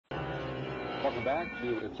welcome back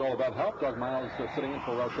to It's All About Health. Doug Miles sitting in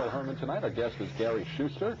for Rochelle Herman tonight. Our guest is Gary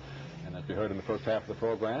Schuster. And as we heard in the first half of the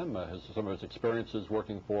program, some of his experiences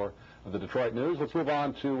working for the Detroit News. Let's move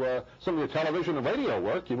on to some of your television and radio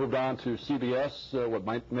work. You moved on to CBS,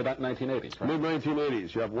 mid-1980s, right?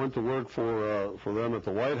 Mid-1980s. Yeah, I went to work for them at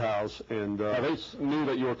the White House. And they knew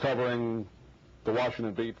that you were covering the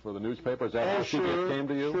Washington beat for the newspaper. Is that how CBS came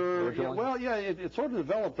to you originally? Yeah, well, yeah, it sort of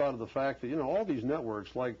developed out of the fact that, you know, all these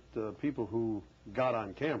networks liked people who got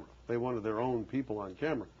on camera. They wanted their own people on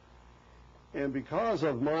camera. And because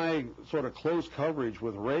of my sort of close coverage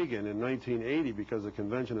with Reagan in 1980, because the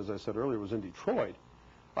convention, as I said earlier, was in Detroit,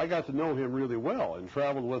 I got to know him really well and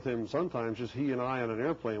traveled with him sometimes, just he and I on an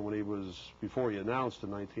airplane before he announced in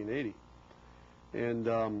 1980.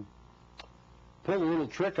 And pulled a little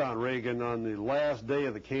trick on Reagan on the last day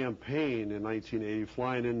of the campaign in 1980,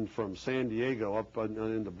 flying in from San Diego up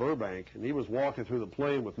into Burbank, and he was walking through the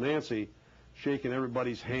plane with Nancy, shaking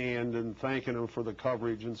everybody's hand and thanking them for the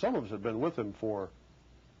coverage, and some of us had been with him for,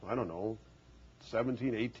 I don't know,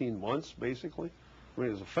 17, 18 months, basically. I mean,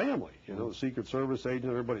 it was a family, you know, the Secret Service agent,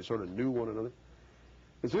 everybody sort of knew one another.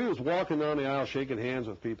 And so he was walking down the aisle shaking hands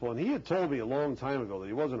with people, and he had told me a long time ago that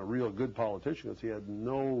he wasn't a real good politician because he had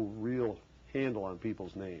no real handle on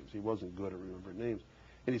people's names. He wasn't good at remembering names.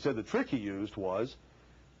 And he said the trick he used was,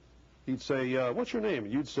 he'd say, what's your name?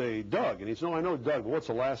 And you'd say, Doug. And he'd say, no, I know Doug, but what's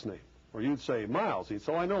the last name? Or you'd say, Miles. He'd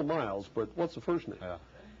say, I know Miles, but what's the first name? Yeah.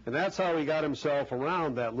 And that's how he got himself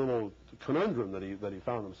around that little conundrum that he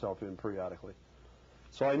found himself in periodically.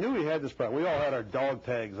 So I knew he had this problem. We all had our dog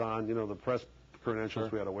tags on, you know, the press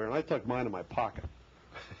credentials we had to wear, and I tucked mine in my pocket.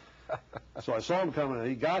 So I saw him coming, and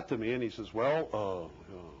he got to me, and he says, well,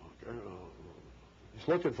 he's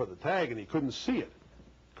looking for the tag, and he couldn't see it.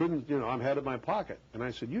 I had it in my pocket. And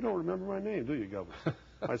I said, you don't remember my name, do you, Governor?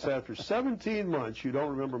 I said, after 17 months, you don't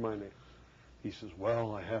remember my name. He says,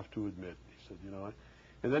 well, I have to admit. He said, you know,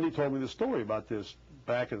 and then he told me the story about this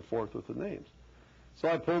back and forth with the names. So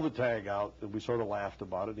I pulled the tag out, and we sort of laughed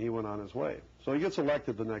about it, and he went on his way. So he gets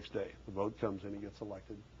elected the next day. The vote comes in, he gets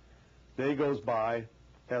elected. Day goes by,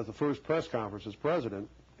 has the first press conference as president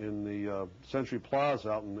in the Century Plaza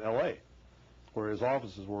out in L.A., where his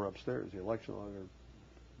offices were upstairs, the election or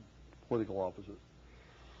political offices.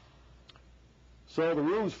 So the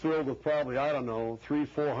room's filled with probably, I don't know,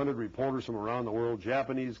 300-400 reporters from around the world,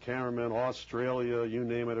 Japanese cameramen, Australia, you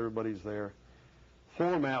name it, everybody's there.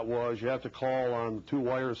 Format was you have to call on 2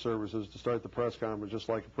 wire services to start the press conference, just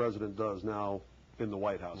like the president does now in the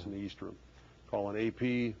White House, in the East Room. Call an AP,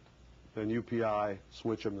 then UPI,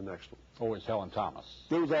 switch them to the next one. Always Helen Thomas.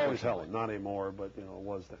 It was always Helen, not anymore, but, you know, it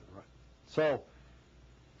was then, right? So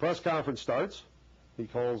press conference starts. He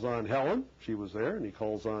calls on Helen, she was there, and he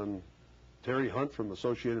calls on Terry Hunt from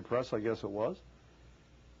Associated Press, I guess it was.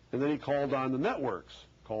 And then he called on the networks,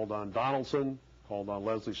 called on Donaldson, called on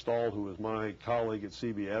Leslie Stahl, who was my colleague at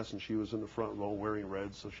CBS, and she was in the front row wearing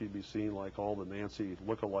red, so she'd be seen like all the Nancy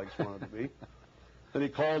lookalikes wanted to be. Then he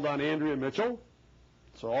called on Andrea Mitchell.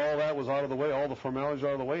 So all that was out of the way, all the formalities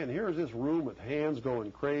out of the way, and here's this room with hands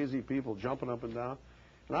going crazy, people jumping up and down.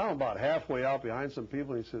 And I'm about halfway out behind some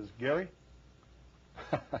people, and he says, Gary?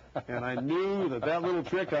 And I knew that little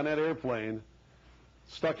trick on that airplane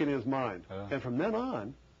stuck in his mind. Yeah. And from then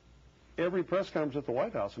on, every press conference at the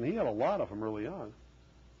White House, and he had a lot of them early on,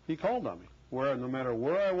 he called on me. No matter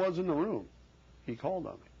where I was in the room, he called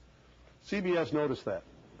on me. CBS noticed that.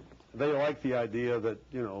 They liked the idea that,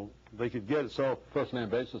 you know, they could get it. So first name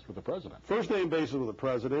basis with the president. First name basis with the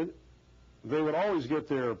president. They would always get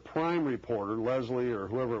their prime reporter, Leslie or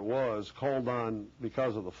whoever it was, called on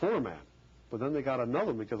because of the format. But then they got another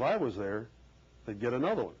one because I was there. They'd get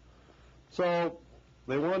another one. So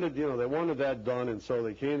they wanted, you know, they wanted that done, and so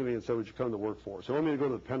they came to me and said, would you come to work for us? They wanted me to go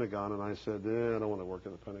to the Pentagon, and I said, I don't want to work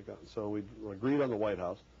in the Pentagon. So we agreed on the White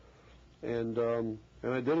House. And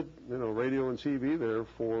I did it, you know, radio and TV there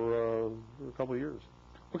for a couple of years.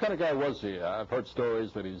 What kind of guy was he? I've heard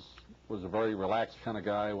stories that was a very relaxed kind of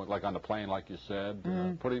guy, went like on the plane, like you said.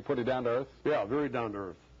 Pretty down to earth. Yeah, very down to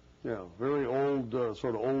earth. Yeah, very old,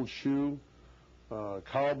 sort of old shoe,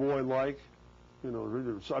 cowboy-like. You know,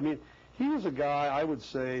 really, I mean, he was a guy I would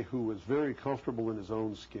say who was very comfortable in his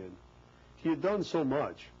own skin. He had done so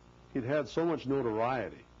much. He'd had so much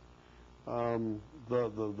notoriety.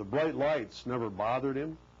 The bright lights never bothered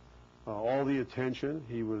him. All the attention,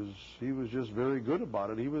 he was just very good about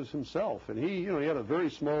it. He was himself, and he had a very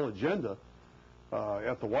small agenda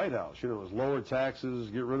at the White House. You know, it was lower taxes,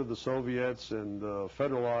 get rid of the Soviets, and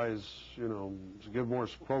federalize. You know, give more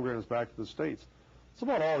programs back to the states. It's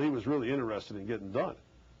about all he was really interested in getting done,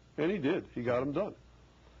 and he did. He got them done,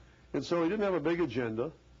 and so he didn't have a big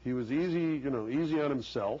agenda. He was easy, easy on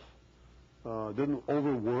himself. Didn't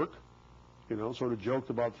overwork. Sort of joked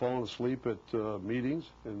about falling asleep at meetings.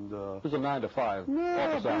 And it was a 9 to 5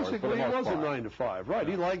 office hours, for the basically, most it was a part. 9 to 5. Right.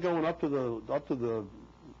 Yeah. He liked going up to the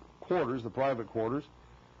quarters, the private quarters,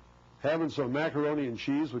 having some macaroni and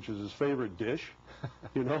cheese, which is his favorite dish,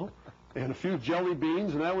 and a few jelly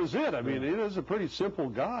beans, and that was it. I mean, he is a pretty simple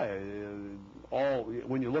guy.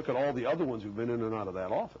 When you look at all the other ones who've been in and out of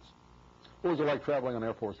that office. What was it like traveling on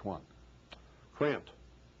Air Force One? Cramped.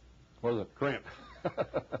 Was it? Cramped.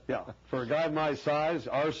 Yeah. For a guy my size,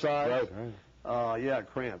 our size. Right. Yeah,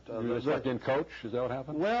 cramped. You were stuck in coach? Is that what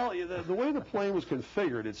happened? Well, the way the plane was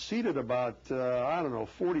configured, it seated about,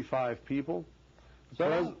 45 people.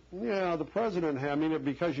 Yeah, the president had,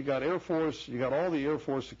 because you got Air Force, you got all the Air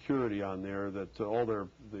Force security on there, that all the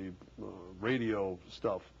radio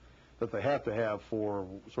stuff that they have to have for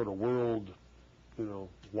sort of world,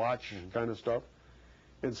 watch kind of stuff.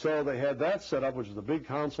 And so they had that set up, which is the big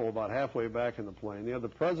console about halfway back in the plane. They had the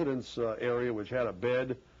president's area, which had a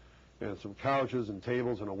bed and some couches and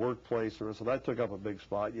tables and a workplace, and so that took up a big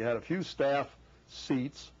spot. You had a few staff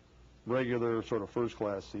seats, regular sort of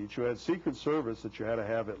first-class seats. You had Secret Service that you had to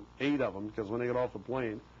have 8 of them, because when they got off the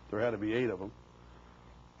plane, there had to be 8 of them.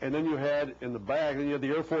 And then you had in the back, then you had the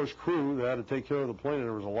Air Force crew that had to take care of the plane, and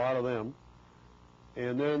there was a lot of them.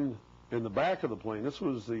 And then in the back of the plane, this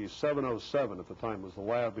was the 707 at the time, was the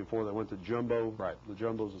lab before they went to Jumbo. Right. The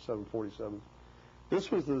Jumbo's the 747. This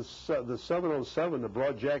was the 707 that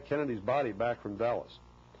brought Jack Kennedy's body back from Dallas.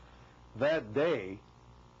 That day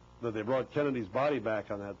that they brought Kennedy's body back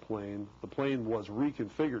on that plane, the plane was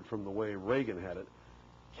reconfigured from the way Reagan had it.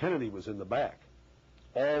 Kennedy was in the back.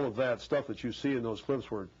 All of that stuff that you see in those clips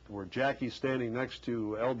where Jackie's standing next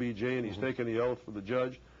to LBJ and he's taking the oath for the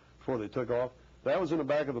judge before they took off, that was in the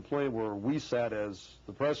back of the plane where we sat as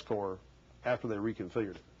the press corps after they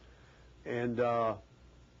reconfigured it. And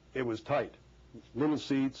it was tight. Little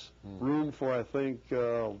seats, room for, I think, 10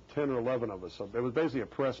 or 11 of us. It was basically a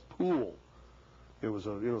press pool. It was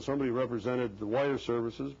somebody represented the wire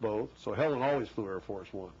services, both. So Helen always flew Air Force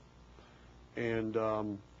One. And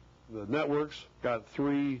the networks got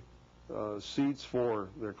 3 seats for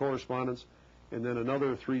their correspondents, and then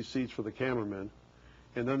another 3 seats for the cameramen.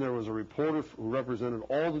 And then there was a reporter who represented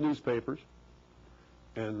all the newspapers,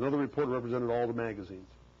 and another reporter represented all the magazines.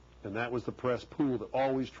 And that was the press pool that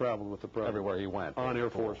always traveled with the president. Everywhere he went. On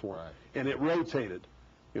Air Force One. Right. And it rotated.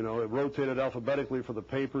 It rotated alphabetically for the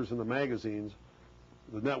papers and the magazines.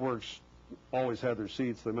 The networks always had their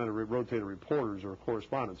seats. They meant to rotated reporters or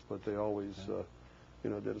correspondents, but they always,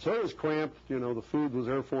 did it. So it was cramped. The food was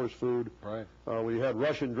Air Force food. Right. We had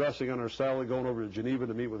Russian dressing on our salad going over to Geneva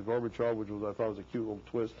to meet with Gorbachev, which I thought was a cute little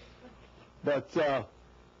twist. But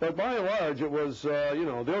by and large, it was, the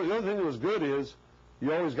other thing that was good is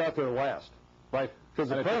you always got there last. Right. Because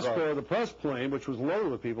the press plane, which was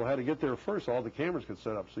loaded with people, had to get there first so all the cameras could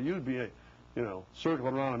set up. So you'd be,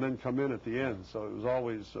 circling around and then come in at the end. So it was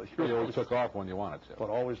always... you always took off when you wanted to. But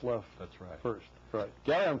always left. That's right. First. Right.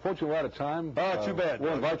 Gary, unfortunately, we're out of time. Oh, too bad.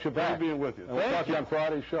 We'll invite you back. Great being with you. And we'll talk to you on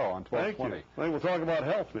Friday's show on 12:20. Thank you. We'll talk about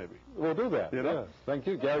health, maybe. We'll do that. Yes. Thank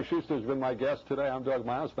you. Gary Schuster has been my guest today. I'm Doug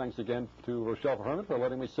Miles. Thanks again to Rochelle Herman for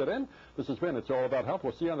letting me sit in. This has been It's All About Health.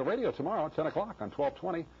 We'll see you on the radio tomorrow at 10 o'clock on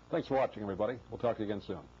 12:20. Thanks for watching, everybody. We'll talk to you again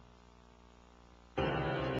soon.